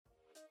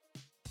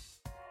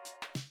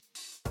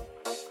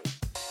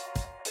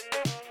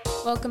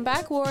Welcome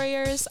back,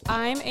 Warriors.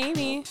 I'm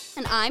Amy.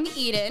 And I'm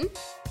Eden.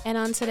 And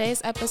on today's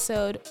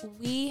episode,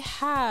 we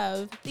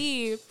have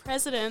the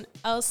President,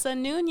 Elsa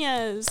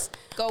Núñez.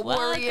 Go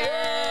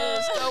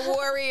Warriors! Go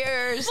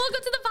Warriors!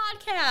 Welcome to the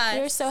podcast.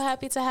 We're so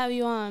happy to have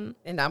you on.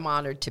 And I'm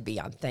honored to be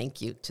on.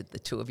 Thank you to the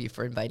two of you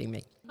for inviting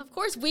me. Of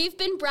course, we've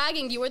been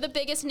bragging. You are the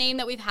biggest name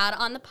that we've had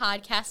on the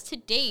podcast to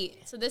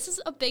date. So this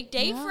is a big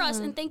day for us,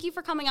 and thank you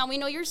for coming on. We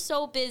know you're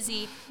so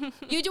busy.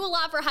 You do a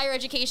lot for higher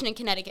education in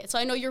Connecticut, so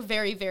I know you're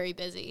very, very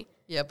busy.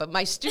 Yeah, but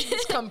my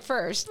students come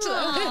first.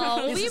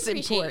 Oh, we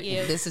appreciate important.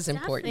 you. This is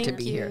important to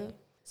be here.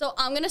 So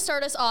I'm going to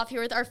start us off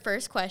here with our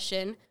first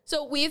question.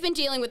 So we've been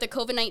dealing with the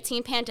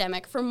COVID-19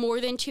 pandemic for more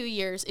than 2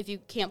 years, if you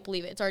can't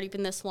believe it. It's already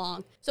been this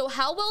long. So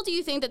how well do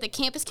you think that the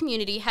campus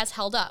community has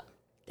held up?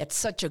 That's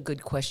such a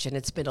good question.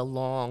 It's been a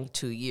long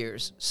 2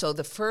 years. So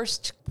the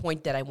first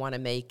point that I want to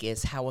make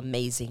is how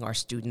amazing our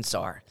students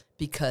are,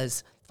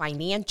 because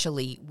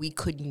financially we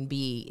couldn't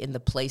be in the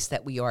place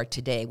that we are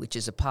today, which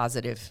is a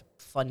positive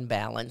fund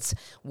balance,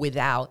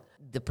 without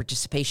the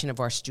participation of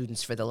our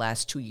students for the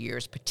last 2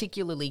 years,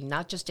 particularly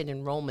not just in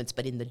enrollments,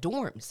 but in the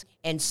dorms.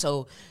 And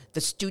so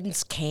the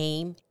students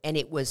came and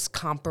it was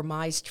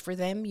compromised for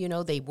them. You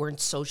know, they weren't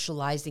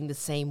socializing the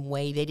same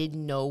way. They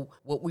didn't know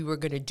what we were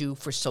going to do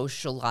for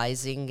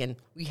socializing. And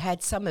we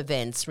had some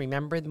events.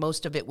 Remember,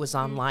 most of it was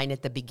online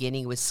at the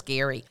beginning. It was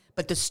scary.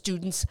 But the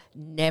students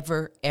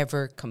never,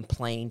 ever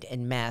complained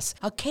en masse.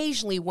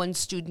 Occasionally, one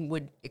student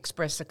would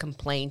express a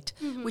complaint,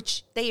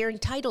 which they are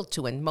entitled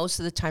to, and most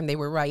of the time they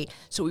were right.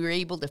 So we were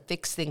able to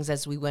fix things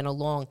as we went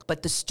along.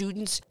 But the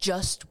students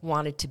just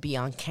wanted to be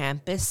on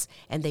campus,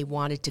 and they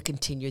wanted to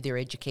continue their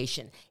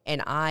education.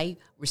 And I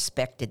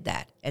respected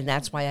that. And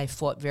that's why I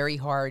fought very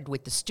hard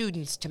with the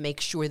students to make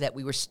sure that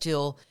we were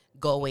still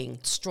going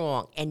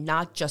strong and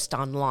not just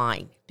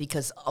online,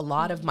 because a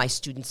lot of my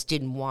students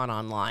didn't want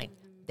online.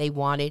 They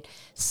wanted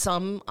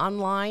some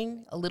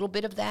online, a little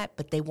bit of that,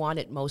 but they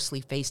wanted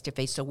mostly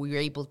face-to-face. So we were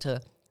able to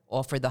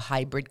offer the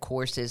hybrid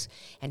courses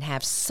and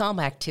have some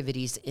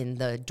activities in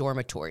the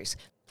dormitories.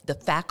 The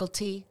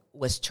faculty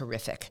was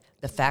terrific.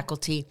 The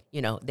faculty,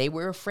 you know, they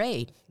were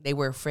afraid. They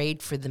were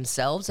afraid for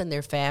themselves and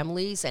their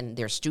families and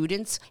their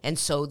students. And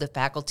so the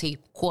faculty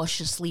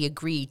cautiously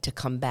agreed to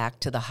come back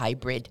to the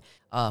hybrid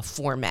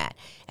format.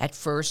 At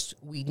first,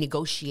 we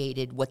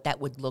negotiated what that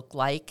would look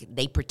like.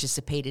 They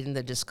participated in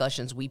the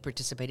discussions. We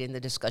participated in the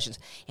discussions.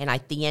 And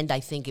at the end, I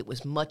think it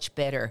was much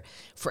better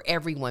for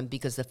everyone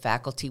because the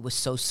faculty was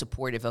so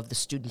supportive of the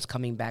students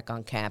coming back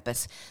on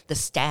campus. The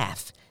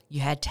staff,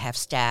 you had to have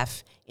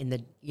staff in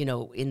the,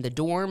 in the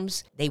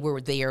dorms. They were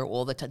there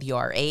all the time. The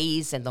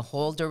RAs and the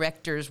hall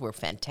directors were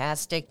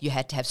fantastic. You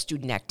had to have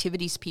student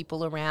activities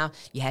people around.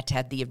 You had to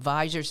have the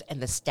advisors, and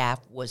the staff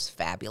was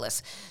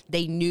fabulous.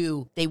 They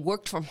knew they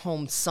worked from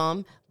home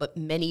some, but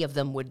many of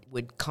them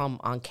would come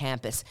on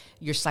campus.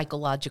 Your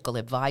psychological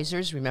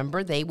advisors,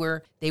 remember, they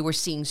were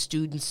seeing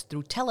students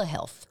through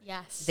telehealth.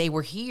 Yes. They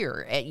were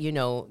here,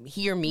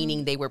 here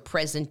meaning they were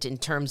present in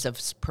terms of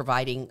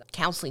providing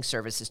counseling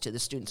services to the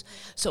students.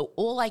 So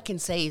all I can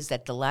say is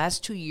that the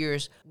last 2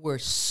 years were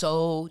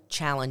so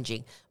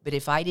challenging. But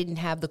if I didn't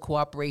have the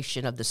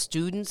cooperation of the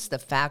students, the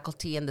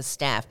faculty, and the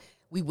staff,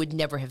 we would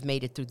never have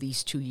made it through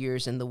these 2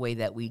 years in the way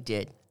that we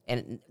did.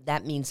 And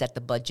that means that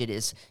the budget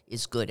is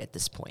good at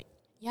this point.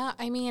 Yeah,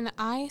 I mean,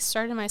 I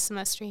started my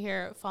semester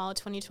here fall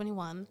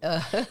 2021,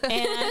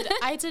 and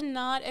I did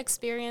not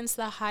experience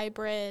the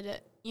hybrid,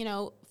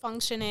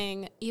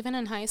 functioning. Even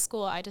in high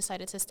school, I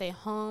decided to stay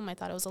home. I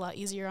thought it was a lot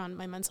easier on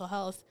my mental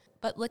health.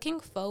 But looking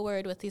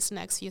forward with these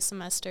next few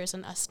semesters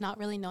and us not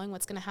really knowing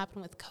what's going to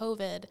happen with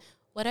COVID,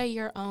 what are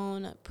your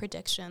own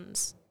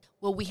predictions?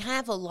 Well, we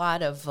have a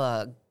lot of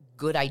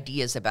good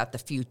ideas about the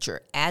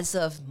future. As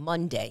of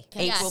Monday,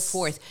 April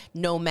 4th,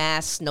 no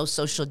masks, no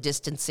social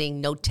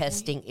distancing, no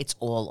testing. It's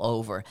all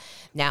over.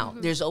 Now,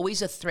 there's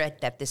always a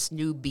threat that this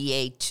new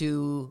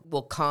BA2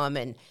 will come,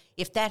 and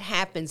if that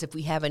happens, if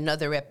we have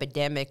another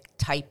epidemic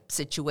type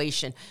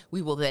situation,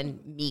 we will then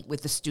meet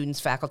with the students,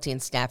 faculty,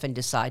 and staff and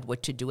decide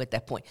what to do at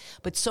that point.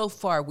 But so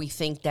far, we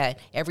think that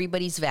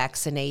everybody's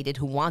vaccinated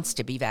who wants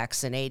to be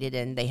vaccinated,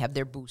 and they have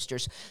their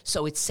boosters.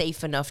 So it's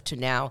safe enough to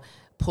now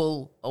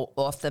pull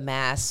off the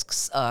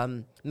masks,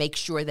 make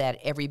sure that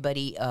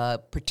everybody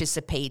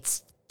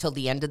participates till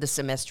the end of the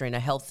semester in a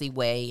healthy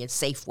way, a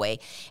safe way.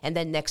 And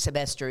then next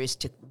semester is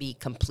to be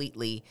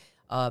completely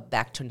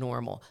back to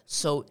normal.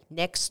 So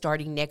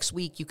starting next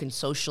week, you can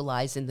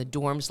socialize in the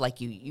dorms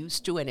like you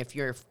used to. And if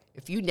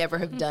you never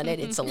have done it,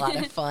 it's a lot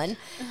of fun.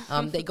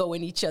 They go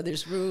in each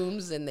other's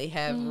rooms and they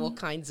have all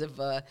kinds of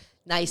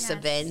nice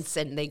events,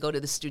 and they go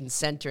to the student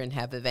center and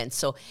have events.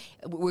 So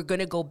we're going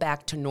to go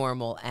back to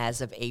normal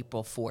as of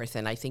April 4th.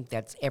 And I think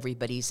that's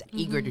everybody's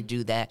eager to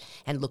do that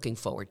and looking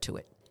forward to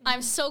it.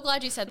 I'm so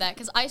glad you said that,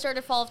 because I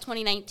started fall of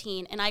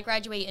 2019 and I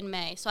graduate in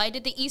May. So I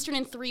did the Eastern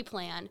in 3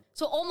 plan.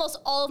 So almost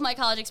all of my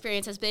college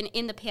experience has been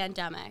in the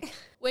pandemic.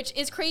 which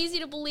is crazy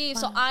to believe.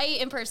 Wow. So I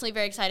am personally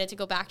very excited to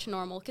go back to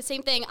normal. Because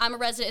same thing, I'm a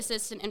resident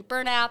assistant in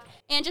Burnap,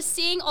 and just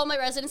seeing all my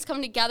residents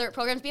come together at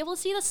programs, be able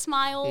to see the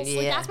smiles,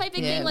 like that's my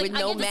big thing. Like,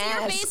 I get to see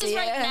your faces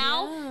right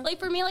now. Like,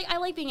 for me, like, I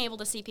like being able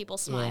to see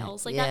people's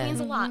smiles. Like, that means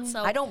a lot.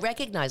 So I don't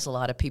recognize a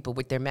lot of people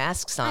with their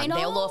masks on.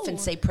 They'll often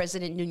say,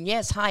 President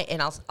Núñez, hi,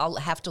 and I'll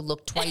have to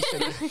look twice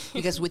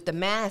because with the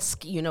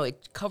mask, you know,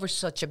 it covers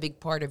such a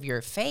big part of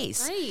your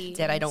face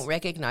that I don't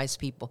recognize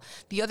people.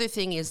 The other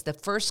thing is the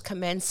first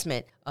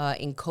commencement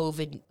in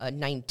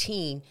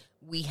COVID-19,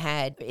 we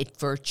had it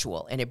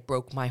virtual, and it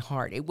broke my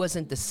heart. It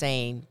wasn't the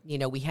same. You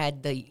know, we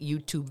had the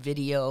YouTube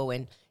video,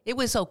 and it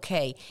was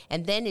okay.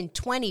 And then in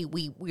 20,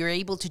 we were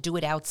able to do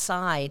it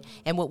outside,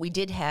 and what we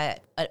did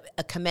had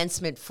a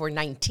commencement for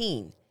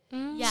 19.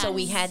 Yes. So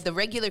we had the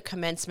regular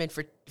commencement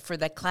for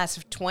the class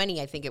of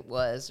 20, I think it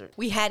was.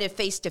 We had it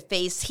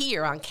face-to-face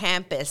here on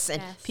campus,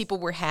 and people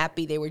were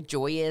happy. They were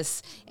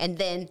joyous. And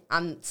then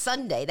on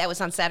Sunday, that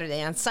was on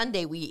Saturday, on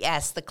Sunday, we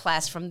asked the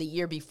class from the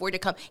year before to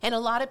come, and a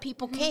lot of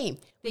people came.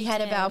 We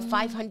had about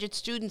 500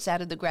 students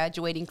out of the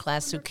graduating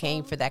class who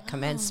came for that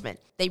commencement.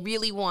 They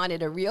really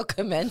wanted a real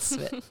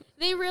commencement.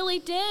 They really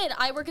did.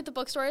 I work at the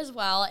bookstore as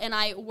well, and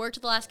I worked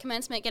at the last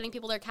commencement getting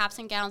people their caps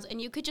and gowns, and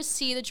you could just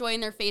see the joy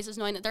in their faces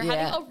knowing that they're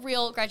having a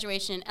real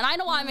graduation. And I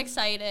know I'm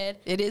excited.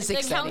 It is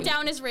exciting. The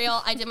countdown is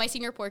real. I did my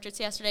senior portraits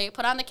yesterday,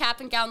 put on the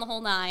cap and gown, the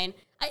whole nine.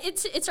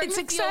 It's starting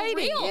to feel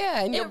real.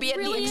 Yeah, and you'll be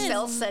really at the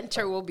Excel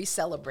Center. We'll be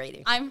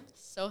celebrating. I'm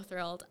so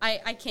thrilled.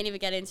 I can't even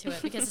get into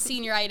it because the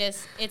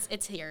senioritis,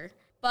 it's here.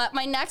 But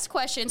my next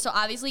question, so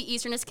obviously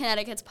Eastern is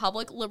Connecticut's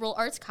public liberal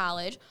arts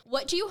college.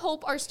 What do you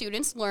hope our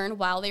students learn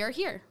while they are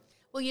here?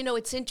 Well, you know,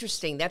 it's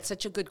interesting. That's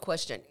such a good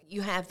question.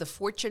 You have the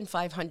Fortune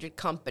 500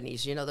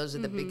 companies. You know, those are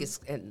the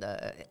biggest and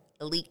the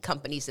elite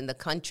companies in the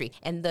country.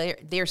 And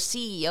their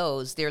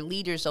CEOs, their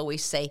leaders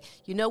always say,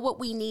 you know what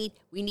we need?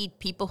 We need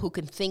people who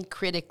can think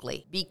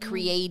critically, be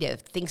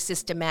creative, think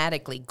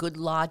systematically, good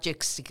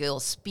logic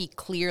skills, speak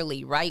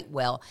clearly, write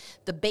well.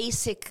 The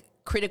basic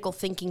critical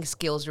thinking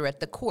skills are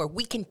at the core.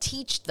 We can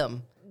teach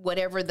them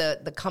whatever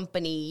the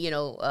company, you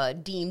know,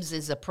 deems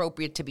is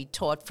appropriate to be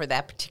taught for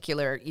that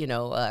particular, you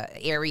know,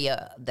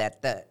 area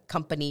that the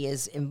company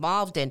is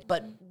involved in,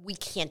 but we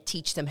can't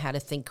teach them how to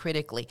think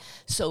critically.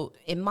 So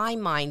in my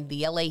mind,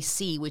 the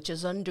LAC, which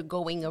is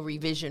undergoing a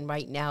revision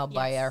right now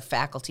by our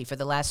faculty, for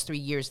the last 3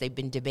 years, they've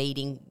been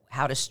debating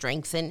how to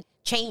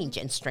change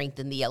and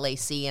strengthen the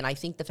LAC. And I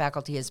think the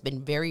faculty has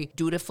been very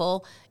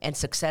dutiful and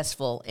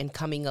successful in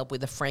coming up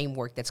with a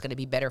framework that's going to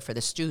be better for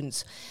the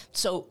students.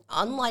 So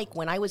unlike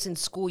when I was in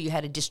school, you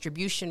had a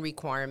distribution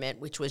requirement,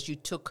 which was you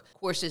took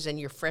courses in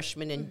your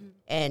freshman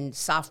and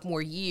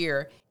sophomore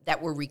year that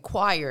were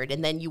required,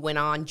 and then you went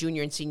on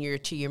junior and senior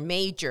to your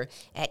major.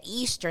 At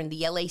Eastern,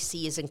 the LAC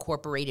is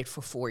incorporated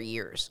for 4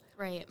 years.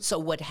 Right. So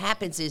what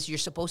happens is you're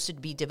supposed to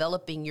be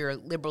developing your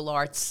liberal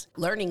arts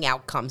learning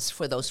outcomes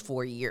for those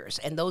 4 years.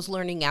 And those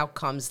learning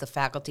outcomes the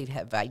faculty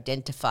have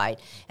identified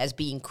as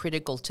being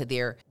critical to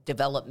their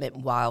development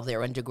while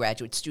they're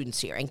undergraduate students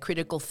here. And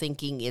critical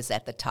thinking is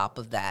at the top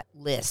of that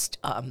list.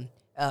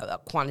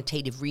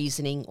 Quantitative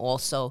reasoning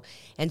also.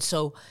 And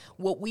so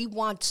what we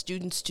want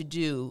students to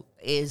do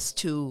is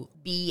to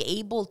be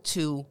able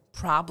to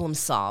problem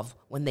solve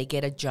when they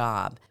get a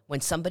job.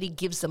 When somebody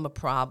gives them a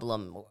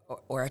problem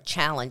or a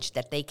challenge,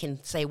 that they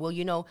can say, well,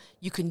 you know,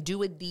 you can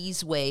do it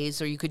these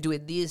ways, or you could do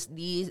it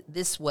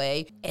this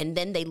way. And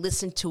then they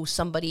listen to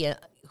somebody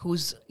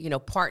who's, you know,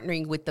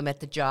 partnering with them at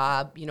the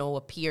job, you know,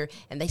 a peer,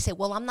 and they say,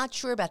 well, I'm not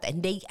sure about that.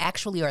 And they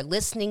actually are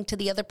listening to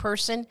the other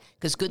person,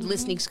 because good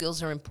listening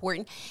skills are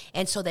important.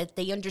 And so that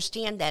they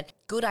understand that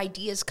good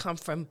ideas come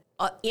from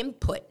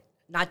input,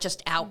 not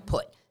just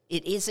output.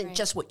 It isn't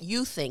just what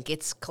you think.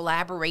 It's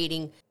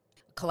collaborating.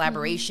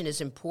 Collaboration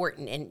is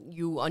important, and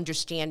you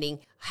understanding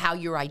how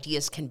your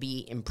ideas can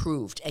be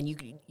improved. And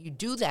you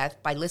do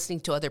that by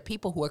listening to other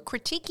people who are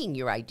critiquing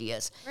your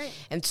ideas. Right.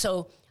 And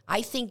so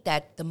I think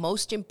that the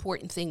most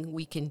important thing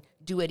we can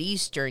do at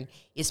Eastern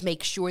is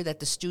make sure that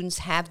the students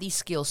have these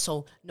skills,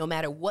 so no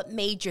matter what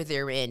major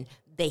they're in,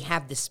 they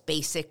have this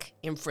basic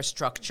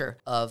infrastructure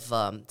of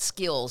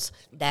skills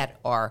that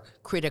are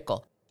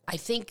critical. I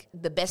think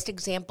the best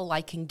example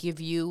I can give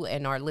you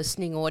and our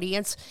listening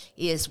audience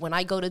is when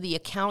I go to the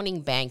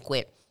accounting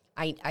banquet,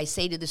 I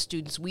say to the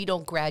students, we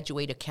don't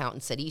graduate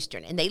accountants at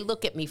Eastern. And they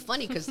look at me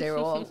funny because they're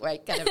all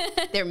right, kind of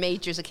their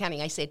majors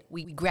accounting. I said,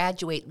 we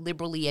graduate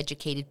liberally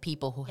educated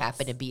people who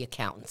happen to be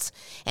accountants.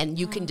 And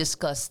you can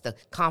discuss the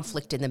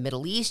conflict in the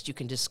Middle East. You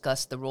can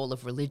discuss the role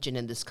of religion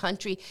in this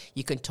country.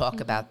 You can talk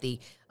about the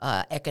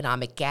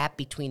economic gap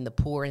between the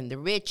poor and the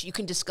rich. You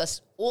can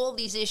discuss all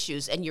these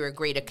issues, and you're a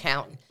great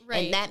accountant.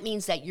 Right. And that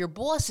means that your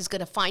boss is going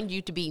to find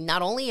you to be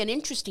not only an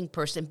interesting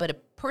person, but a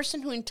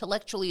person who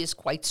intellectually is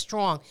quite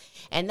strong.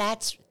 And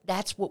that's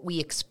what we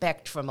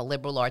expect from a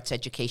liberal arts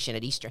education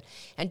at Eastern.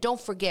 And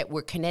don't forget,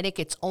 we're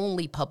Connecticut's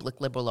only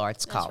public liberal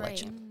arts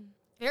college. Right.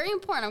 Very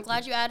important. I'm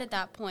glad you added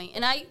that point.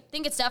 And I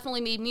think it's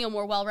definitely made me a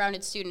more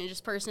well-rounded student and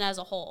just person as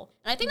a whole.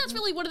 And I think that's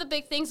really one of the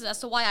big things as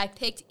to why I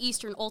picked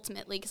Eastern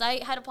ultimately, because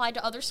I had applied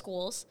to other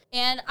schools.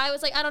 And I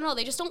was like, I don't know,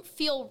 they just don't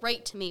feel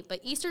right to me. But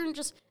Eastern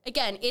just,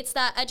 again, it's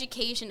that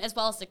education as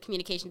well as the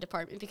communication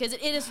department, because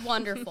it is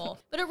wonderful.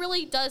 But it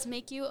really does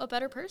make you a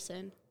better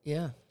person.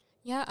 Yeah.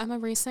 Yeah, I'm a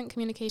recent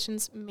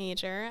communications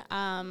major.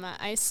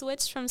 I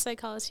switched from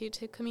psychology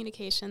to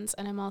communications,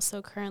 and I'm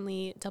also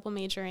currently double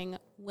majoring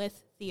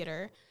with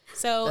theater.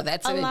 So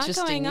that's a an lot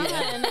interesting, going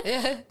on.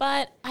 yeah.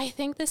 But I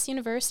think this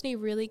university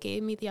really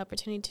gave me the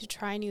opportunity to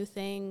try new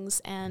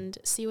things and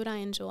see what I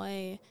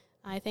enjoy.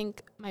 I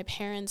think my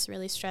parents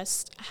really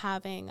stressed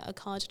having a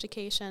college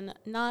education,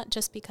 not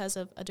just because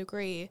of a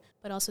degree,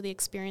 but also the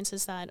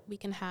experiences that we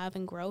can have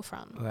and grow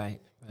from. Right.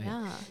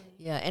 Yeah.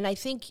 Yeah, and I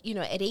think,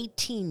 at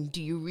 18,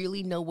 do you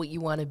really know what you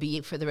want to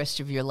be for the rest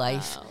of your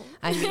life? No.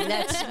 I mean,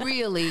 that's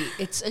really,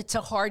 it's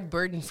a hard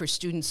burden for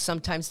students.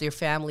 Sometimes their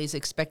families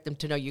expect them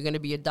to know you're going to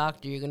be a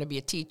doctor, you're going to be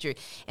a teacher,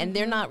 and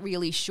they're not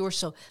really sure.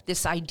 So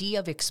this idea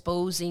of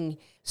exposing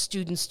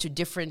students to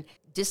different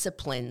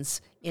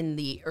disciplines in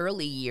the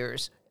early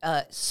years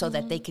so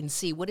that they can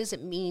see, what does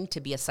it mean to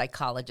be a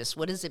psychologist?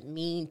 What does it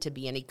mean to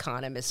be an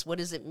economist? What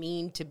does it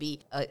mean to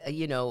be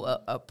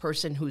a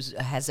person who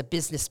has a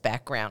business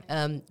background?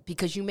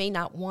 Because you may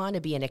not want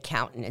to be an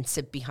accountant and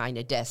sit behind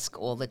a desk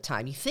all the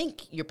time. You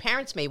think your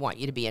parents may want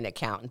you to be an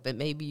accountant, but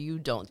maybe you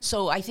don't.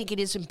 So I think it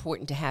is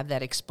important to have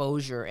that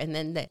exposure, and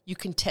then that you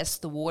can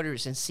test the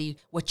waters and see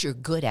what you're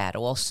good at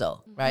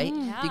also, right?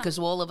 Yeah. Because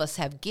all of us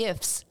have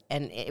gifts.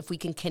 And if we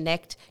can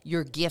connect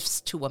your gifts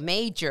to a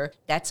major,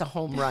 that's a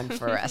home run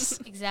for us.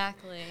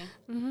 Exactly.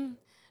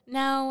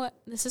 Now,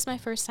 this is my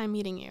first time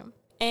meeting you.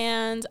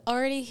 And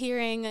already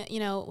hearing,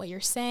 what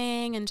you're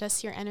saying and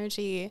just your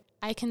energy,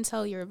 I can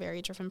tell you're a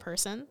very driven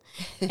person.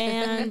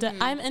 And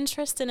I'm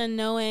interested in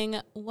knowing,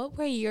 what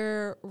were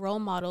your role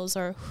models,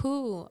 or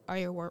who are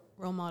your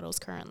role models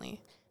currently?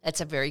 That's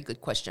a very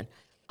good question.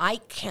 I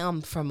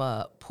come from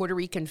a Puerto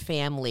Rican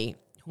family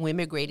who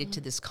immigrated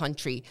to this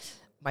country,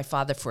 my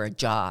father, for a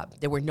job.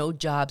 There were no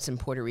jobs in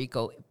Puerto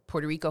Rico.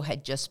 Puerto Rico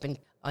had just been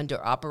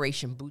under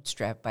Operation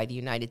Bootstrap by the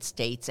United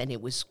States, and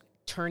it was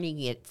turning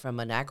it from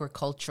an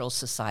agricultural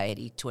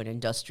society to an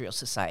industrial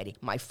society.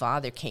 My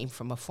father came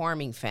from a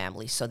farming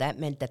family, so that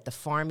meant that the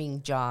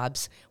farming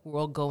jobs were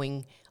all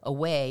going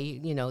away.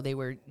 They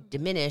were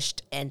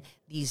diminished, and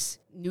these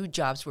new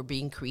jobs were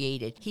being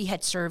created. He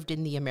had served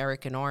in the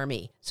American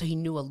Army, so he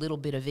knew a little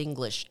bit of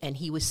English, and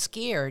he was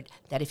scared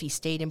that if he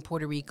stayed in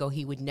Puerto Rico,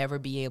 he would never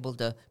be able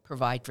to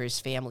provide for his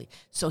family.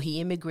 So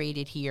he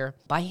immigrated here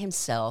by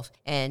himself,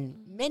 and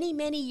many,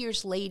 many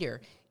years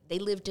later, they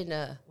lived in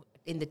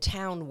the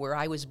town where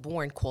I was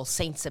born, called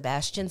San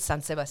Sebastian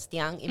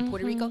in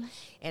Puerto Rico.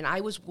 And I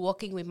was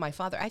walking with my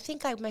father. I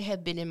think I may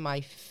have been in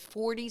my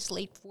 40s,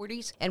 late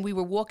 40s. And we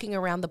were walking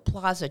around the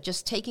plaza,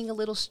 just taking a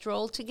little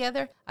stroll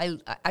together. I'm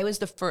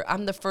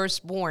the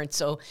firstborn.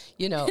 So,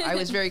 I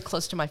was very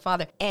close to my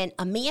father. And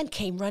a man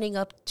came running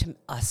up to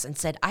us and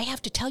said, I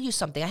have to tell you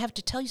something.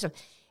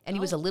 And he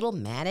was a little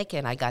manic,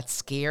 and I got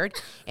scared.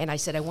 And I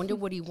said, I wonder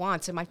what he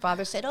wants. And my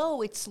father said,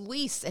 oh, it's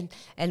Luis.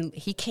 And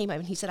he came up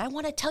and he said, I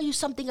want to tell you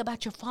something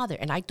about your father.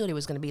 And I thought it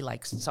was going to be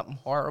like something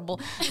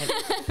horrible.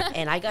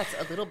 And I got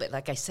a little bit,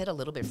 like I said, a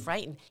little bit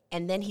frightened.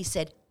 And then he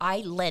said, I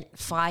lent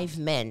 5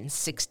 men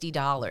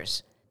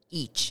 $60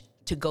 each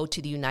to go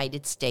to the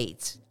United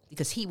States,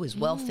 because he was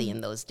wealthy in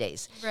those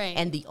days. Right.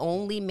 And the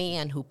only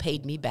man who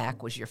paid me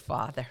back was your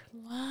father.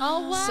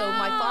 Oh, wow. So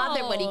my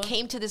father, when he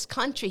came to this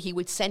country, he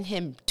would send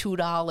him $2,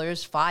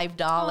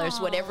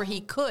 $5, whatever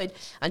he could,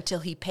 until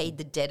he paid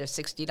the debt of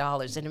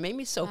 $60. And it made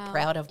me so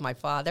proud of my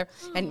father.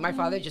 And my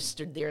father just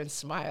stood there and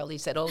smiled. He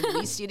said, oh,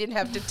 Luis, you didn't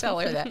have to tell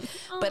her that.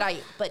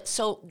 But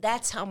so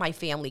that's how my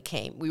family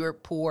came. We were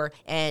poor.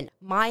 And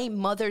my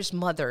mother's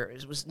mother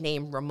was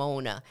named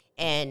Ramona.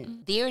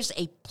 And there's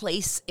a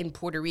place in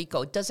Puerto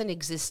Rico, it doesn't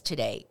exist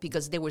today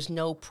because there was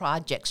no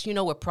projects. You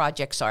know what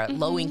projects are,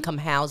 low-income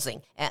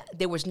housing.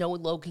 There was no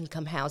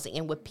low-income housing.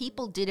 And what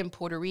people did in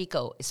Puerto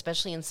Rico,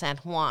 especially in San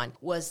Juan,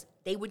 was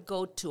they would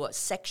go to a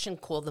section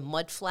called the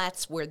mud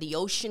flats where the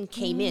ocean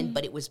came in,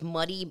 but it was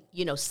muddy,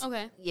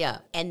 Okay. Yeah.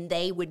 And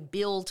they would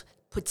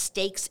put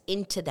stakes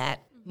into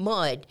that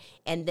mud,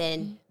 and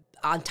then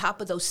on top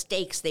of those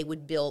stakes, they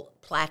would build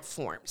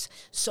platforms.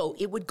 So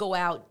it would go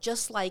out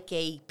just like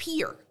a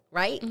pier.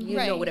 Right? You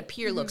know what a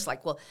pier looks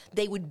like. Well,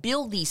 they would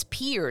build these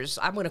piers,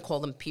 I'm going to call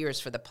them piers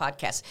for the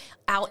podcast,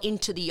 out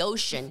into the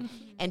ocean.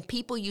 And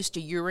people used to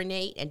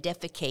urinate and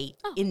defecate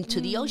into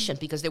the ocean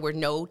because there were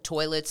no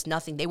toilets,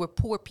 nothing. They were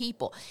poor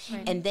people.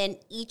 Right. And then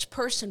each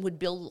person would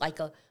build like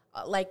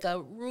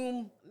a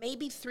room,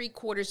 maybe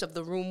 3/4 of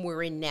the room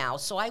we're in now.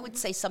 So I would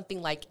say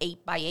something like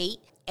 8 by 8.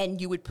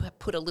 And you would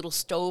put a little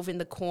stove in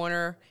the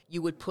corner.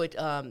 You would put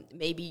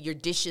maybe your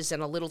dishes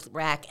in a little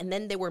rack. And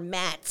then there were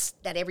mats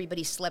that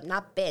everybody slept,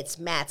 not beds,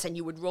 mats. And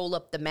you would roll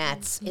up the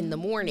mats in the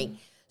morning.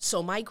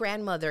 So my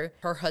grandmother,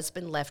 her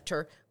husband left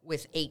her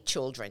with 8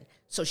 children.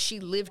 So she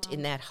lived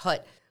in that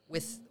hut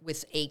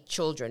with 8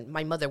 children.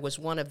 My mother was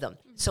one of them.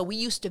 So we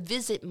used to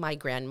visit my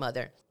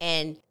grandmother.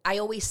 And I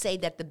always say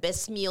that the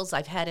best meals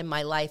I've had in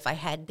my life I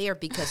had there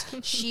because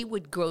she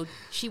would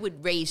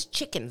raise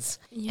chickens.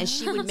 Yes. And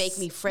she would make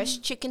me fresh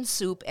chicken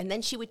soup. And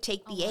then she would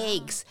take the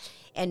eggs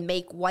and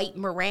make white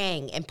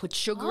meringue and put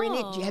sugar in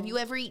it. Have you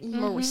ever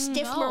eaten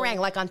stiff meringue,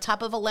 like on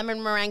top of a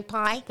lemon meringue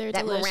pie? They're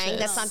that delicious. meringue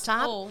that's on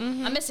top? Oh,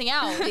 I'm missing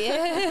out.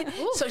 Yeah.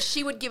 So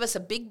she would give us a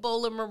big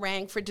bowl of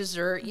meringue for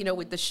dessert,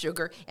 with the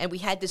sugar, and we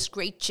had this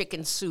great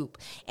chicken soup.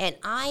 And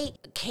I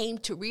came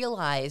to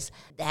realize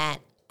that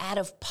out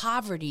of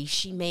poverty,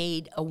 she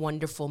made a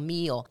wonderful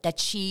meal, that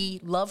she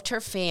loved her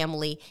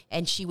family,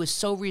 and she was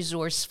so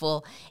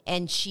resourceful,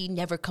 and she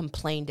never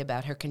complained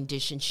about her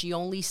condition. She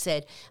only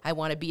said, I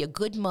want to be a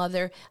good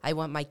mother. I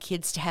want my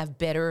kids to have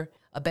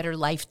a better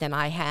life than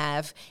I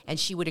have. And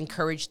she would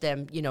encourage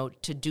them,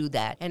 to do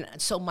that. And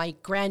so my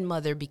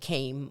grandmother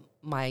became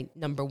my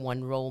number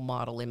one role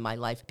model in my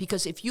life.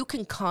 Because if you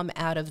can come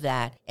out of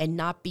that and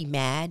not be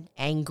mad,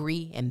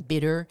 angry, and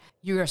bitter,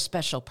 you're a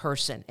special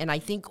person. And I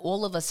think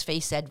all of us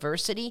face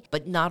adversity,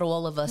 but not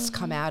all of us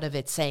come out of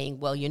it saying,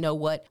 well, you know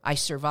what? I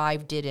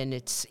survived it, and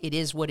it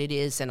is what it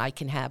is, and I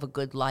can have a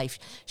good life.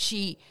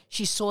 She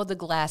saw the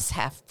glass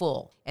half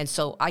full. And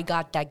so I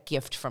got that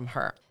gift from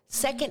her.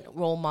 Second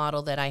role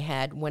model that I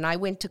had when I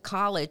went to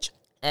college,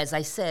 as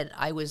I said,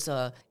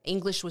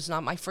 English was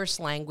not my first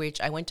language.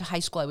 I went to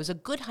high school. I was a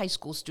good high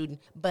school student,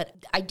 but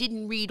I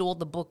didn't read all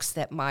the books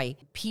that my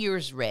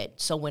peers read.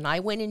 So when I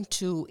went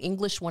into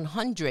English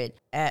 100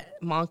 at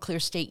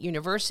Montclair State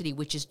University,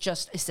 which is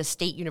it's a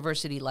state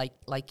university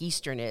like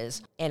Eastern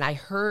is, and I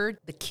heard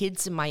the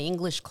kids in my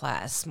English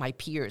class, my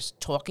peers,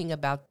 talking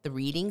about the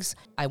readings,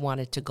 I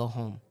wanted to go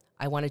home.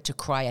 I wanted to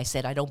cry. I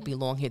said, I don't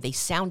belong here. They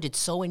sounded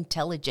so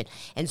intelligent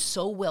and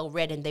so well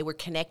read, and they were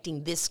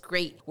connecting this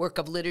great work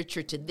of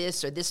literature to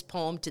this, or this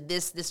poem to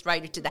this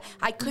writer to that.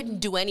 I couldn't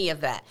do any of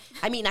that.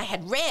 I mean, I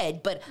had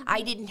read, but I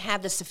didn't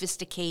have the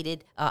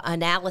sophisticated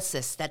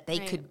analysis that they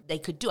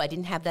could do. I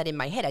didn't have that in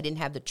my head. I didn't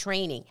have the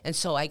training. And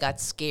so I got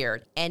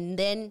scared. And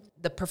then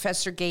the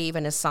professor gave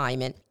an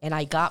assignment, and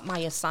I got my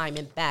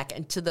assignment back.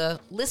 And to the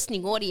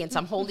listening audience,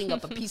 I'm holding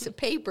up a piece of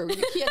paper.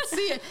 You can't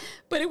see it,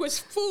 but it was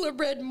full of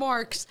red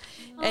marks.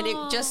 And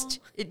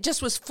it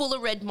just was full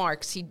of red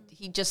marks. He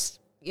just,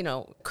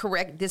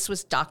 correct. This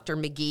was Dr.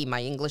 McGee,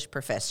 my English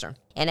professor.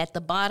 And at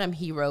the bottom,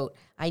 he wrote,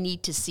 I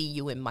need to see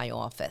you in my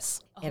office.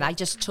 And I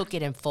just took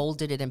it and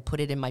folded it and put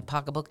it in my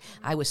pocketbook.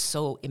 I was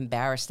so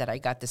embarrassed that I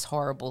got this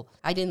horrible.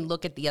 I didn't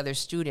look at the other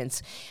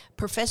students.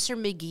 Professor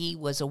McGee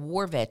was a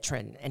war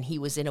veteran, and he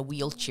was in a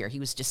wheelchair. He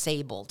was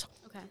disabled.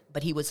 Okay.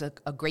 But he was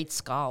a great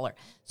scholar.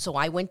 So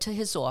I went to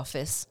his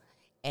office.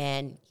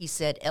 And he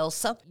said,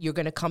 Elsa, you're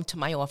going to come to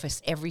my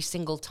office every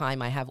single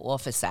time I have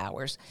office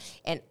hours.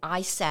 And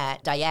I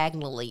sat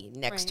diagonally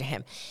next to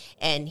him.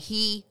 And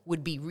he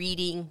would be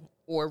reading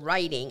or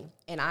writing,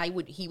 and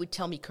he would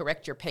tell me,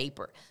 correct your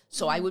paper.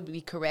 So I would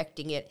be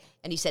correcting it.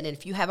 And he said, and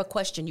if you have a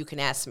question, you can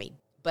ask me.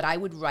 But I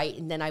would write,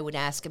 and then I would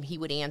ask him. He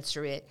would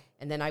answer it,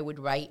 and then I would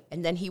write.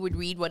 And then he would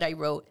read what I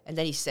wrote, and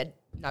then he said,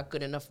 not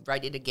good enough,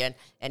 write it again.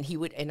 And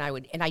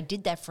I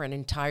did that for an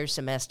entire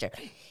semester.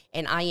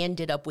 And I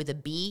ended up with a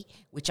B,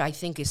 which I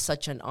think is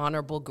such an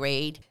honorable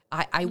grade.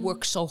 I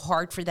worked so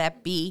hard for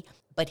that B,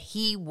 but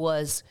he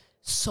was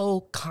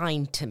so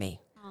kind to me.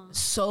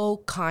 So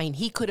kind.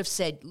 He could have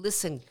said,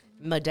 listen,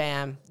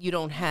 madame, you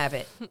don't have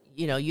it.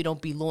 You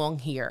don't belong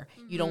here.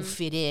 You don't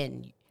fit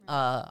in.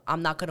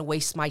 I'm not going to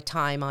waste my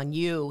time on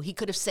you. He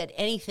could have said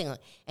anything,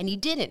 and he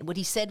didn't. What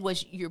he said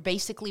was, you're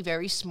basically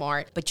very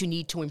smart, but you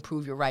need to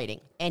improve your writing.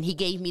 And he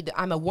gave me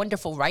I'm a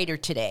wonderful writer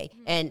today,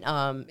 and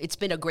it's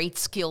been a great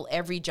skill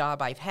every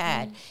job I've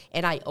had,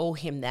 and I owe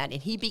him that.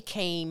 And he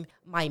became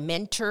my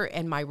mentor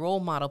and my role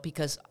model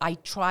because I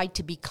tried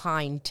to be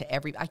kind to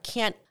I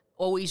can't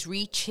always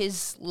reach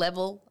his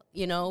level,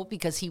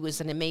 because he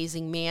was an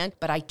amazing man.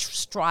 But I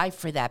strive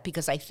for that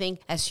because I think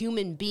as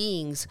human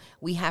beings,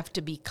 we have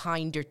to be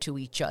kinder to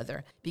each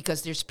other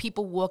because there's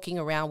people walking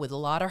around with a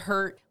lot of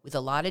hurt, with a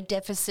lot of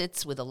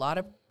deficits, with a lot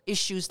of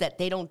issues that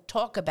they don't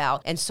talk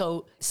about. And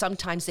so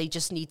sometimes they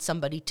just need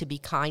somebody to be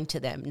kind to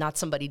them, not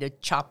somebody to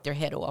chop their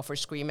head off or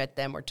scream at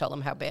them or tell them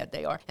how bad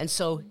they are. And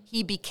so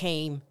he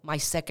became my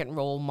second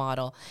role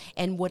model.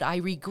 And what I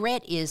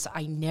regret is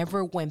I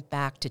never went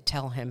back to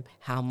tell him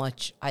how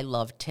much I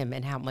loved him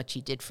and how much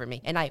he did for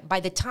me. And by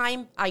the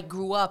time I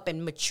grew up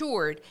and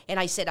matured, and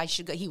I said I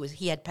should go,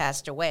 he had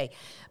passed away.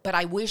 But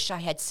I wish I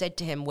had said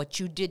to him, what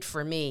you did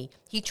for me,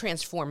 he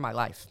transformed my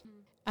life.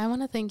 I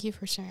want to thank you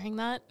for sharing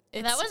that.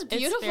 That was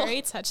beautiful. It's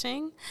very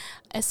touching,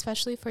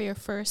 especially for your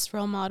first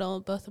role model,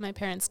 both of my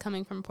parents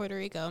coming from Puerto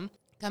Rico,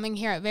 coming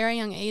here at very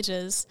young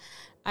ages.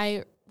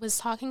 I was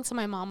talking to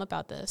my mom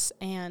about this,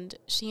 and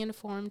she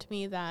informed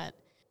me that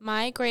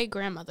my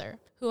great-grandmother,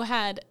 who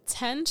had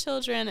 10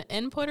 children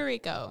in Puerto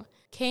Rico,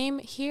 came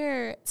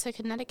here to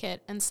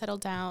Connecticut and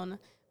settled down.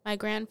 My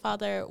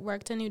grandfather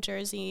worked in New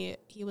Jersey.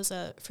 He was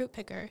a fruit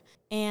picker,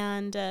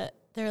 and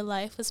their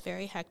life was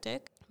very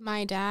hectic.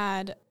 My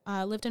dad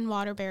lived in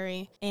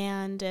Waterbury,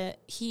 and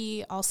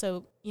he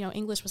also,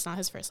 English was not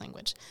his first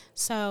language.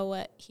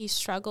 So he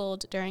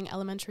struggled during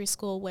elementary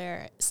school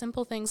where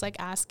simple things like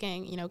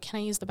asking, can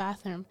I use the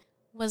bathroom,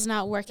 was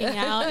not working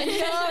out.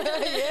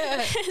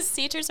 His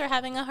teachers were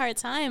having a hard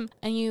time.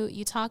 And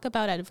you talk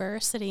about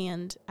adversity,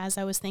 and as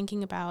I was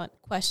thinking about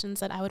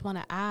questions that I would want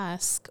to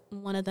ask,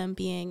 one of them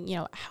being,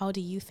 how do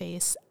you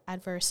face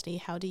adversity?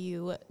 How do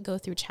you go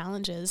through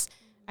challenges?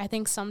 I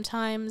think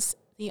sometimes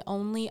the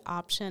only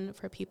option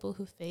for people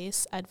who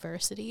face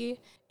adversity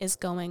is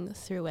going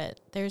through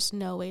it. There's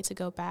no way to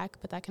go back,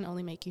 but that can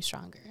only make you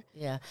stronger.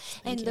 Yeah.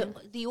 And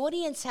the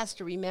audience has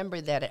to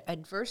remember that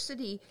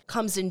adversity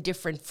comes in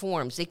different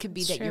forms. It could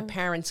be that your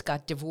parents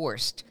got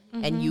divorced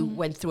and you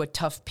went through a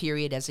tough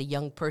period as a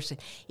young person.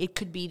 It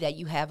could be that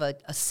you have a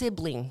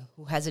sibling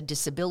who has a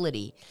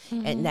disability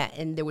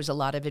and there was a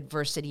lot of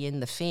adversity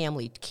in the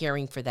family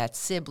caring for that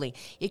sibling.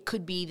 It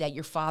could be that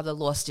your father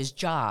lost his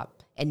job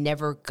and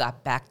never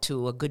got back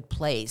to a good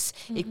place.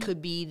 It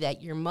could be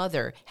that your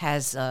mother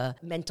has a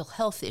mental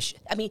health issue.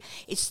 I mean,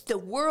 the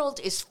world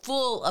is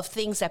full of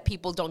things that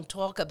people don't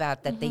talk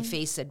about, that they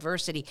face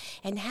adversity.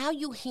 And how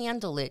you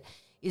handle it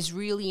is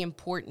really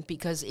important,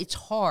 because it's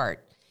hard.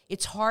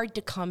 It's hard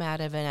to come out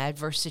of an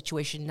adverse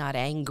situation not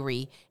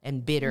angry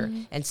and bitter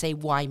and say,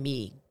 why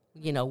me?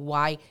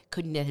 Why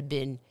couldn't it have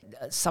been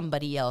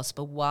somebody else?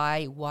 But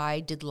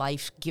why did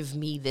life give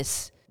me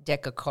this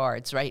deck of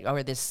cards, right?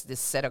 Or this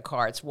set of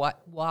cards.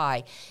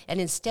 Why? And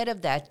instead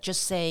of that,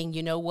 just saying,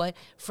 you know what?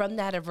 From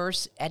that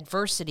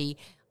adversity,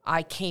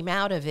 I came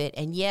out of it,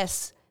 and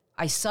yes,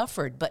 I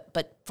suffered,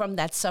 but from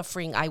that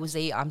suffering,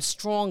 I'm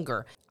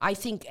stronger. I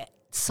think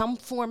some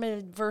form of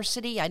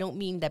adversity. I don't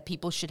mean that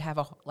people should have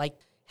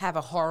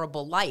a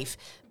horrible life,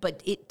 but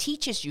it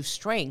teaches you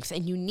strength,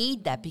 and you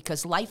need that,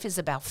 because life is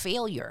about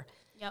failure.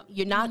 Yep.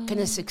 You're not going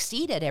to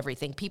succeed at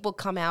everything. People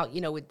come out,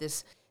 with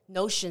this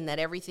notion that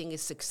everything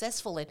is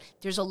successful, and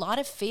there's a lot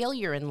of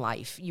failure in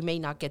life. You may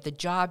not get the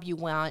job you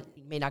want,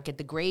 you may not get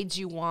the grades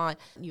you want,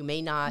 you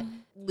may not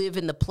live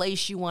in the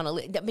place you want to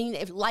live. I mean,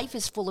 life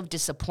is full of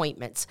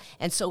disappointments,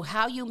 and so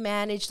how you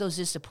manage those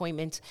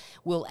disappointments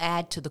will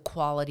add to the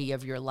quality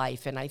of your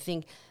life. And I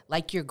think,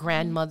 like your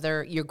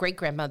grandmother, your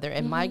great-grandmother,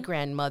 and my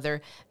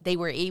grandmother, they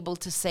were able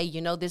to say,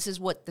 this is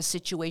what the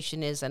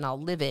situation is, and I'll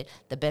live it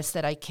the best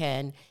that I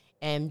can.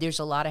 And there's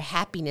a lot of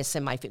happiness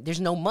in my family.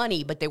 There's no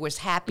money, but there was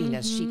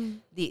happiness.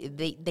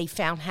 They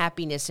found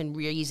happiness in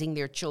raising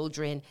their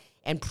children,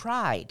 and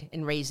pride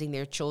in raising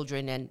their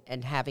children,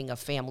 and having a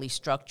family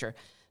structure.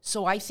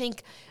 So I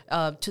think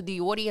to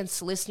the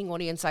listening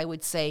audience, I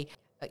would say,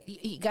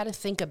 you got to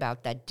think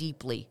about that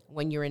deeply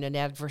when you're in an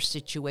adverse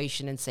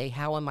situation, and say,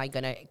 how am I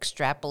going to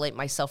extrapolate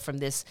myself from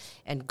this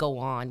and go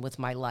on with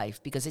my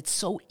life? Because it's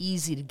so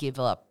easy to give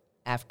up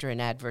after an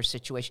adverse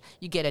situation.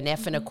 You get an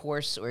F in a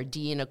course or a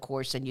D in a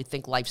course, and you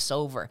think life's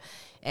over,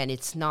 and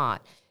it's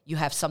not. You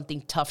have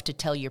something tough to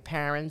tell your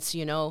parents,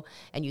 and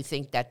you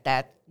think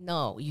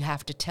no, you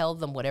have to tell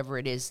them whatever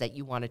it is that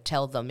you want to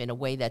tell them in a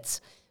way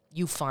that's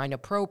you find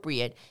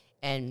appropriate,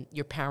 and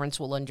your parents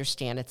will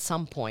understand at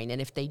some point.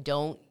 And if they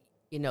don't,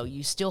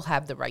 you still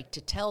have the right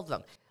to tell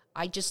them.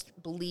 I just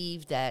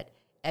believe that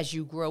as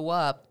you grow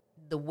up,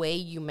 the way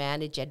you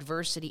manage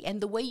adversity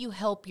and the way you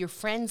help your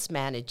friends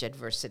manage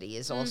adversity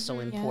is also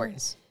important.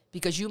 Yes.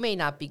 Because you may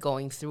not be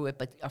going through it,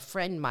 but a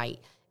friend might.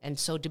 And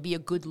so to be a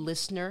good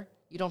listener,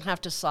 you don't have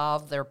to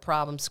solve their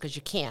problems, because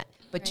you can't.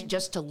 But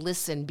just to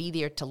listen, be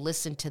there to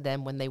listen to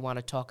them when they want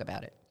to talk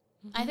about it.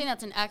 I think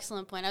that's an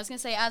excellent point. I was going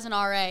to say, as an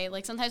RA,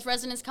 sometimes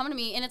residents come to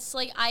me, and it's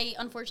I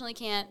unfortunately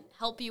can't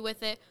help you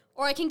with it.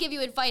 Or I can give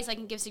you advice, I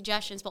can give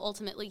suggestions, but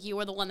ultimately you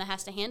are the one that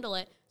has to handle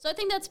it. So I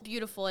think that's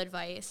beautiful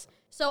advice.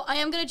 So I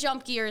am going to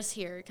jump gears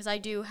here, because I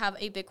do have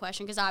a big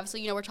question, because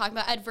obviously, we're talking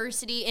about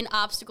adversity and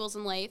obstacles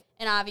in life.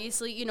 And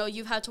obviously,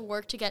 you've had to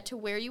work to get to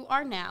where you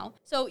are now.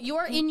 So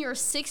you're in your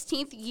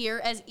 16th year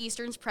as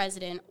Eastern's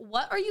president.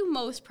 What are you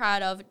most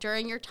proud of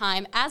during your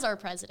time as our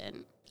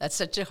president? That's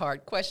such a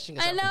hard question.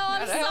 I know,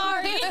 I'm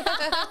sorry.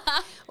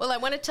 Well, I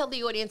want to tell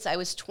the audience I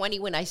was 20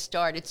 when I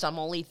started, so I'm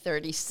only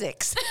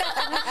 36.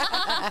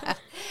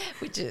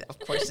 Which, of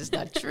course, is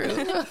not true.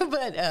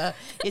 But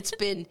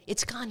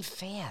it's gone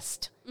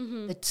fast.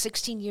 The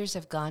 16 years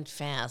have gone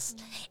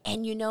fast.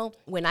 And,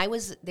 when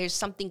there's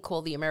something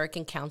called the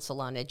American Council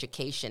on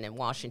Education in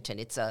Washington.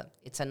 It's a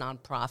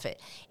nonprofit.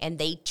 And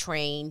they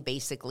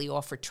basically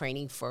offer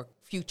training for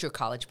future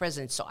college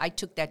presidents. So I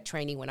took that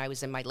training when I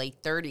was in my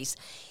late 30s.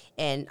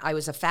 And I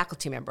was a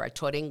faculty member. I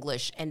taught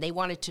English, and they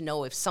wanted to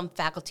know if some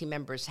faculty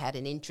members had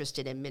an interest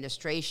in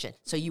administration.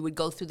 So you would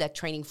go through that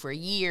training for a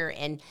year,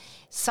 and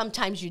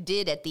sometimes you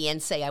did at the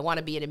end say, I want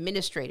to be an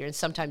administrator, and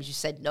sometimes you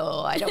said,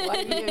 no, I don't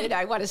want to be it.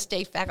 I want to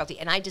stay faculty.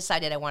 And I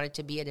decided I wanted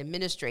to be an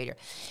administrator.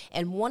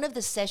 And one of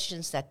the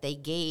sessions that they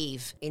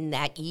gave in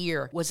that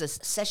year was a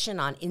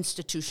session on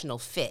institutional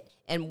fit.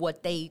 And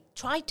what they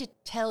tried to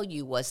tell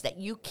you was that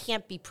you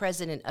can't be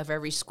president of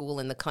every school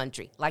in the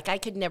country. Like I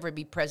could never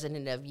be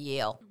president of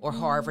Yale or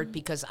Harvard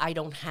because I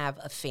don't have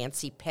a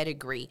fancy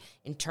pedigree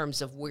in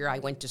terms of where I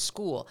went to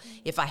school.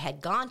 If I had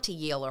gone to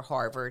Yale or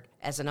Harvard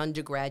as an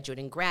undergraduate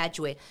and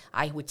graduate,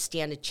 I would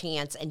stand a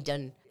chance, and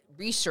done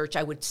research,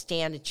 I would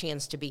stand a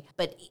chance to be.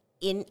 But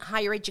in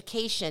higher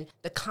education,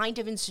 the kind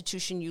of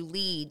institution you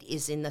lead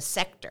is in the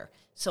sector.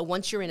 So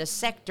once you're in a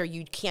sector,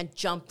 you can't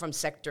jump from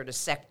sector to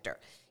sector.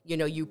 You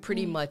know, you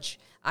pretty much,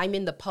 I'm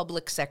in the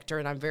public sector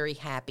and I'm very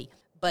happy,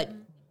 but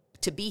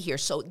to be here.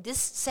 So this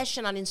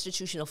session on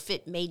institutional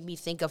fit made me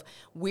think of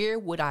where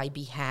would I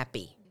be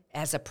happy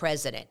as a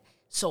president?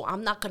 So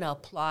I'm not going to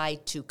apply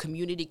to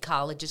community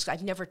colleges.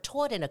 I've never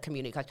taught in a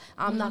community college.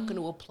 I'm not going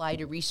to apply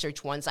to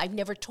research ones. I've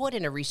never taught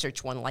in a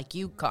research one like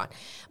UConn.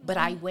 But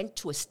I went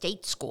to a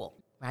state school,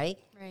 right?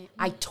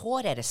 I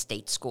taught at a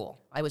state school.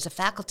 I was a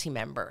faculty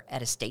member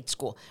at a state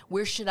school.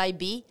 Where should I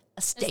be?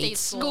 A state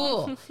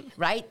school,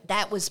 right?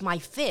 That was my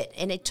fit.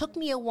 And it took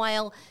me a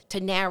while to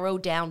narrow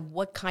down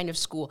what kind of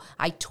school.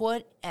 I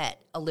taught at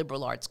a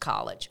liberal arts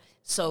college.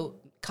 So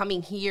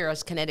coming here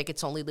as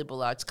Connecticut's only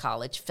liberal arts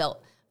college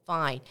felt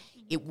fine.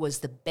 It was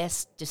the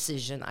best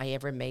decision I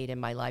ever made in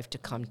my life to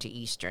come to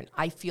Eastern.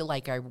 I feel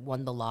like I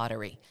won the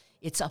lottery.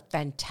 It's a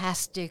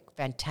fantastic,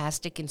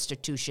 fantastic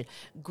institution.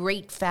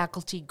 Great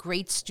faculty,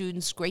 great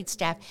students, great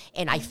staff,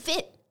 and I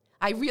fit.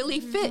 I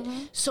really fit.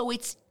 So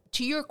it's,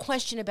 to your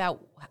question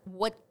about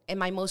what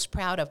am I most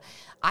proud of,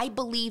 I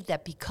believe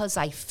that because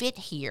I fit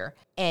here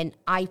and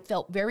I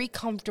felt very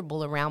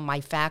comfortable around my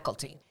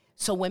faculty.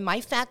 So when my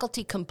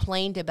faculty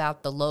complained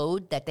about the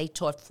load, that they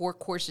taught 4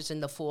 courses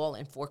in the fall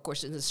and 4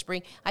 courses in the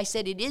spring, I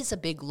said, it is a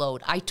big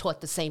load. I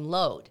taught the same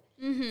load.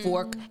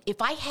 If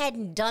I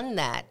hadn't done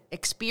that,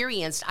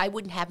 experienced, I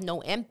wouldn't have no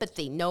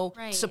empathy, no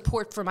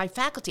support for my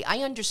faculty. I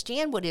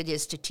understand what it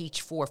is to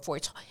teach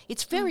 4-4.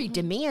 It's very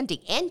demanding,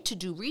 and to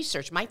do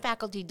research. My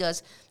faculty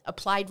does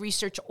applied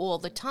research all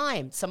the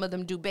time. Some of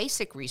them do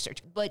basic research.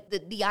 But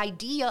the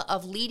idea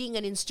of leading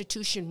an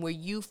institution where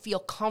you feel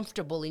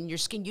comfortable in your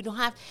skin,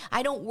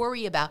 I don't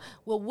worry about,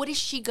 well, what is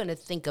she going to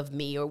think of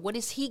me? Or what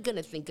is he going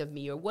to think of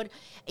me? Or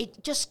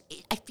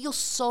I feel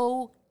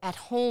so at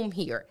home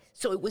here.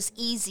 So it was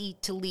easy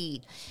to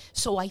lead.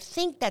 So I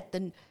think that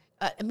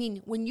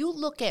when you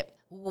look at,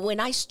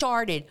 when I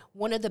started,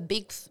 one of the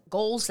big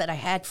goals that I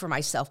had for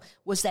myself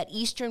was that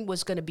Eastern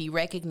was going to be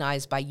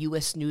recognized by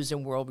U.S. News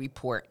and World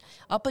Report.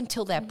 Up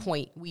until that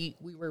point, we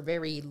were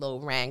very low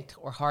ranked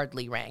or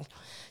hardly ranked.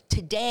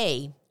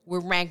 Today, we're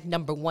ranked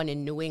number 1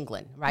 in New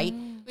England, right?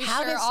 We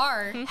sure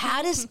are.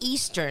 How does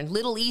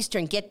Little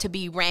Eastern, get to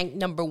be ranked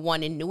number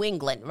 1 in New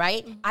England,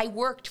 right? I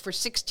worked for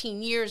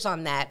 16 years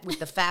on that with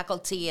the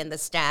faculty and the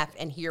staff,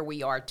 and here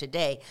we are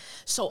today.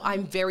 So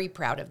I'm very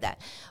proud of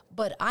that.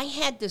 But I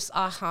had this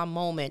aha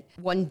moment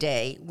one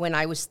day when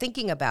I was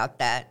thinking about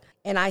that,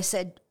 and I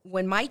said,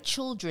 when my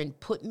children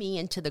put me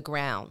into the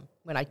ground,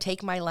 when I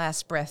take my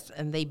last breath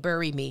and they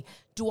bury me,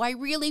 do I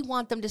really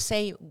want them to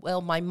say,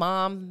 well, my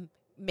mom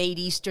made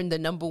Eastern the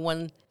number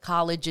 1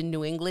 college in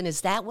New England?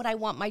 Is that what I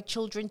want my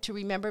children to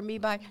remember me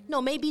by?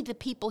 No, maybe the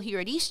people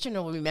here at Eastern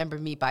will remember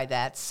me by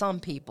that,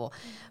 some people.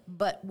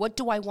 But what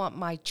do I want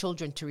my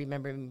children to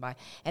remember me by?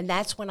 And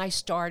that's when I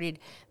started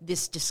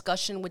this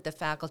discussion with the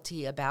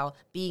faculty about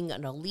being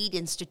an elite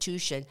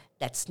institution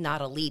that's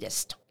not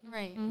elitist.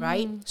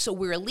 Right? So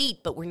we're elite,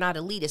 but we're not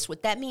elitist.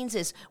 What that means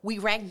is we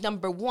rank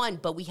number 1,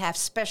 but we have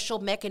special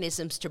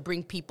mechanisms to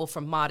bring people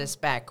from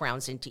modest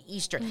backgrounds into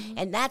Eastern.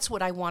 And that's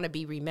what I want to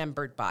be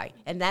remembered by.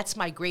 And that's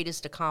my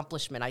greatest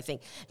accomplishment, I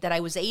think, that I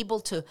was able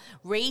to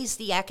raise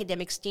the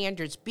academic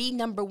standards, be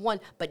number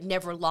 1, but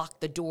never lock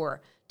the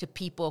door to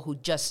people who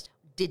just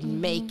didn't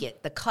make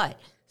it, the cut.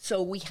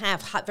 So we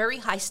have very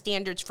high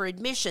standards for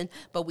admission,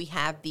 but we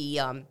have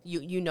the,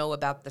 you know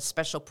about the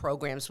special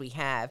programs we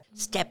have,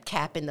 Step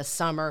Cap in the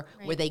summer,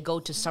 where they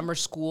go to summer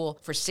school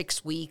for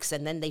 6 weeks,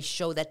 and then they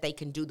show that they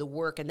can do the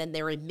work, and then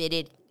they're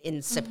admitted in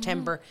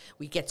September.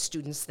 We get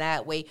students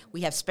that way.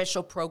 We have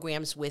special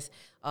programs with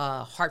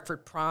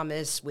Hartford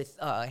Promise, with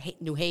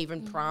New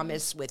Haven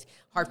Promise, with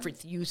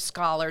Hartford Youth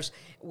Scholars,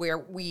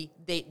 where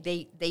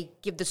they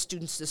give the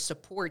students the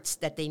supports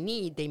that they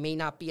need. They may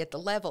not be at the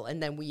level,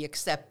 and then we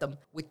accept them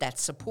with that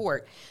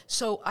support.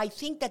 So I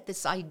think that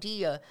this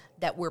idea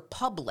that we're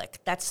public,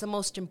 that's the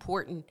most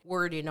important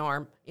word in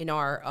our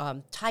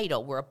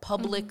title. We're a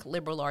public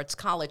liberal arts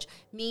college,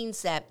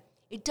 means that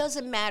it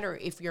doesn't matter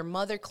if your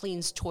mother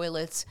cleans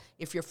toilets,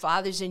 if your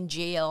father's in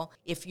jail,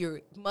 if your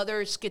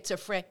mother is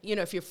schizophrenic,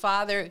 if your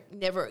father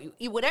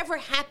whatever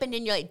happened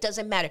in your life, it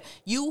doesn't matter.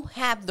 You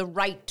have the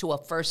right to a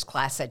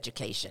first-class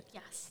education.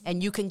 Yes.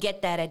 And you can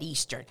get that at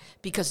Eastern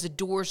because the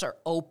doors are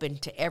open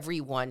to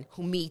everyone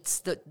who meets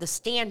the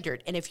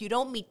standard. And if you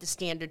don't meet the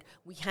standard,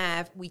 we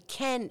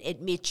can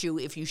admit you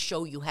if you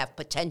show you have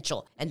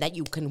potential and that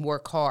you can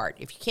work hard.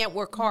 If you can't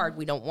work hard,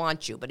 we don't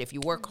want you. But if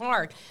you work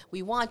hard,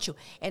 we want you.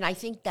 And I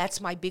think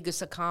that's my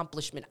biggest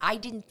accomplishment. I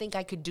didn't think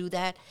I could do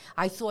that.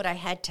 I thought I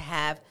had to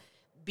have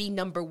be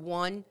number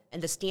one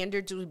and the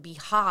standards would be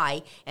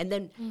high. And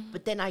then,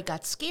 but then I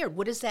got scared.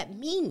 What does that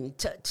mean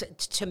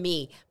to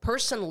me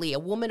personally, a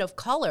woman of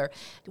color?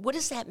 What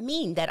does that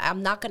mean? That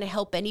I'm not going to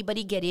help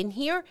anybody get in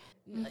here?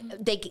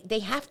 They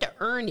have to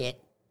earn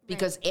it.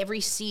 Because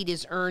every seat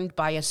is earned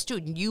by a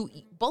student.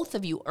 Both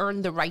of you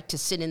earn the right to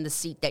sit in the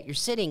seat that you're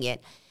sitting in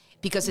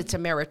because it's a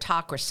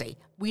meritocracy.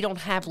 We don't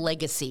have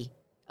legacy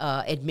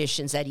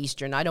admissions at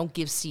Eastern. I don't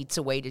give seats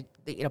away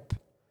to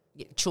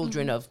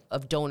children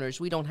of donors.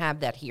 We don't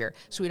have that here,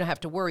 so we don't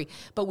have to worry.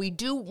 But we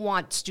do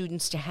want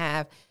students to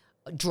have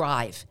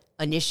drive,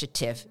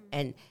 initiative,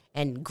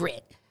 and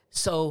grit.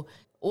 So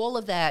all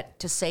of that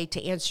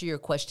to answer your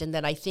question,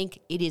 that I think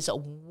it is a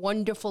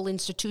wonderful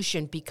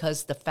institution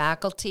because the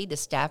faculty, the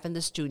staff, and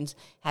the students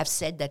have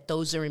said that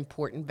those are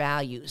important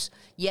values.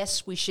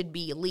 Yes, we should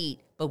be elite,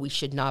 but we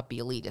should not be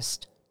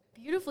elitist.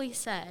 Beautifully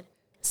said.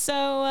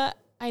 So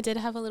I did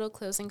have a little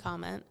closing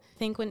comment. I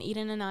think when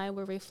Eden and I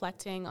were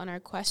reflecting on our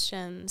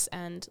questions,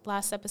 and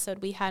last episode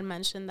we had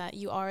mentioned that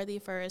you are the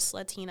first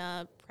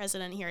Latina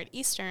president here at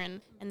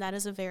Eastern, and that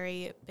is a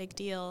very big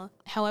deal.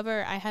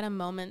 However, I had a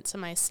moment to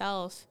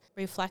myself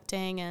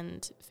reflecting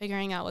and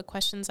figuring out what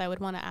questions I would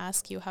want to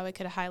ask you, how I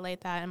could highlight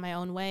that in my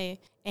own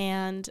way.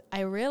 And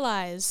I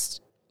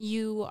realized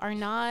you are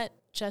not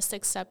just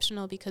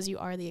exceptional because you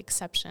are the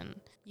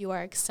exception. You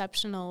are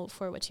exceptional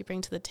for what you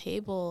bring to the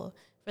table,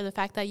 for the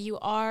fact that you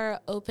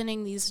are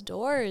opening these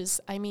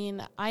doors. I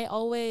mean, I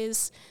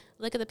always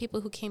look at the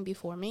people who came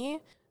before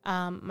me,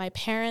 my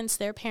parents,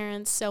 their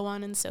parents, so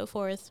on and so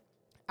forth.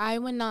 I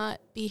would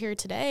not be here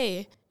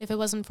today if it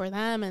wasn't for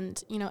them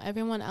and,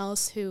 everyone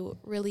else who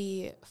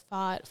really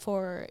fought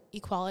for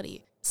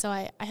equality. So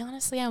I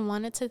honestly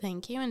wanted to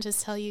thank you and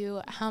just tell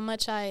you how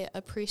much I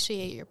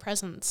appreciate your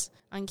presence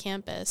on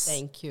campus.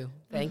 Thank you.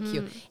 Thank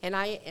you. And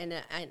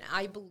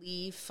I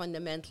believe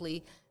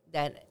fundamentally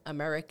that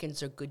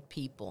Americans are good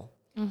people.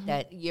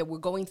 That, we're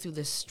going through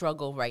this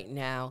struggle right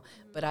now,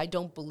 but I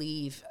don't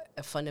believe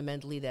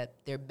fundamentally that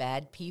they're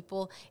bad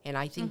people. And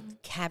I think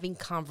having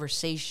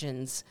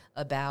conversations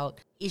about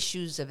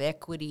issues of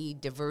equity,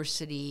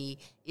 diversity,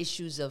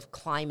 issues of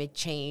climate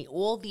change,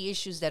 all the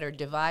issues that are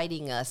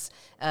dividing us,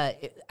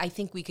 I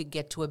think we could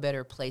get to a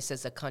better place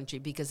as a country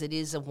because it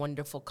is a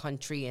wonderful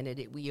country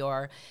and we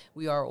are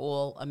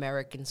all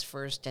Americans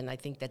first. And I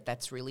think that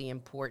that's really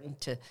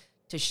important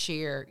to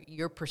share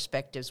your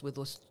perspectives with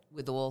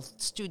all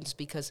students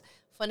because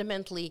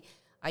fundamentally,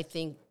 I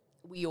think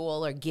we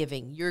all are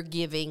giving. You're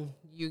giving,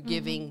 you're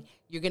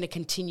going to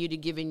continue to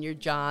give in your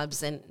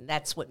jobs, and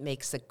that's what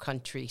makes the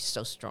country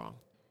so strong.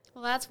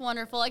 Well, that's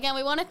wonderful. Again,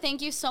 we want to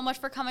thank you so much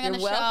for coming on the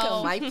show. You're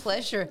welcome. My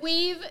pleasure.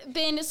 We've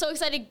been so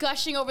excited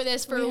gushing over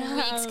this for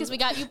weeks because we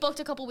got you booked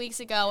a couple weeks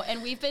ago,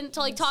 and we've been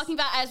talking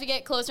about as we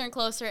get closer and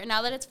closer, and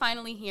now that it's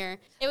finally here,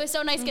 it was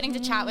so nice getting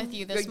to chat with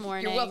you this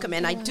morning. You're welcome.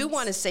 And I do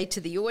want to say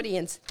to the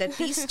audience that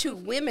these two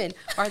women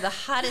are the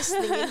hottest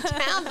thing in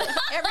town.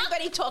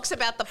 Everybody talks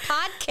about the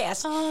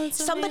podcast. Oh,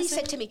 somebody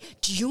said to me,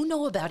 "Do you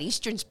know about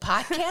Eastern's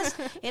podcast?"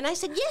 And I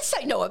said, "Yes,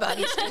 I know about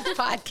Eastern's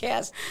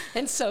podcast."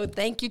 And so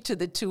thank you to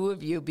the two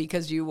of you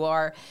because you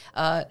are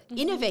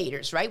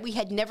innovators, right? We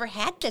had never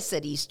had this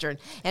at Eastern,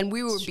 and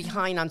we were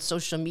behind on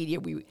social media.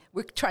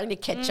 We're trying to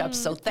catch up.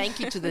 So thank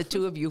you to the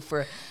two of you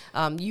for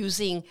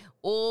using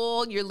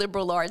all your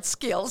liberal arts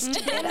skills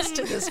to get us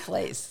to this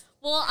place.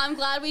 Well, I'm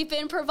glad we've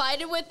been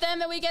provided with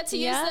them and we get to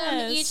use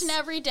them each and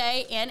every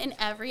day and in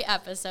every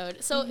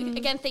episode. So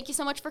again, thank you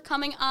so much for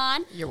coming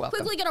on. You're welcome.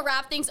 Quickly going to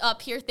wrap things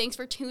up here. Thanks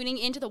for tuning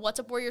into the What's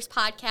Up Warriors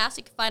podcast.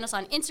 You can find us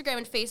on Instagram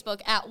and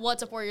Facebook at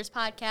What's Up Warriors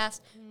podcast.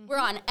 We're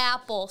on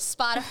Apple,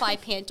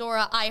 Spotify,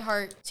 Pandora,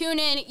 iHeart,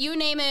 TuneIn, you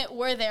name it,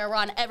 we're there. We're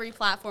on every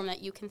platform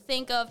that you can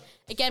think of.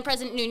 Again,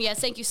 President Núñez,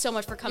 thank you so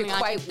much for coming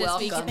on to this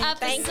week's episode.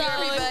 Thank you,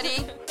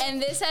 everybody.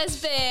 And this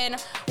has been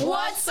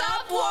What's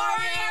Up,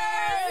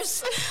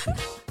 Warriors?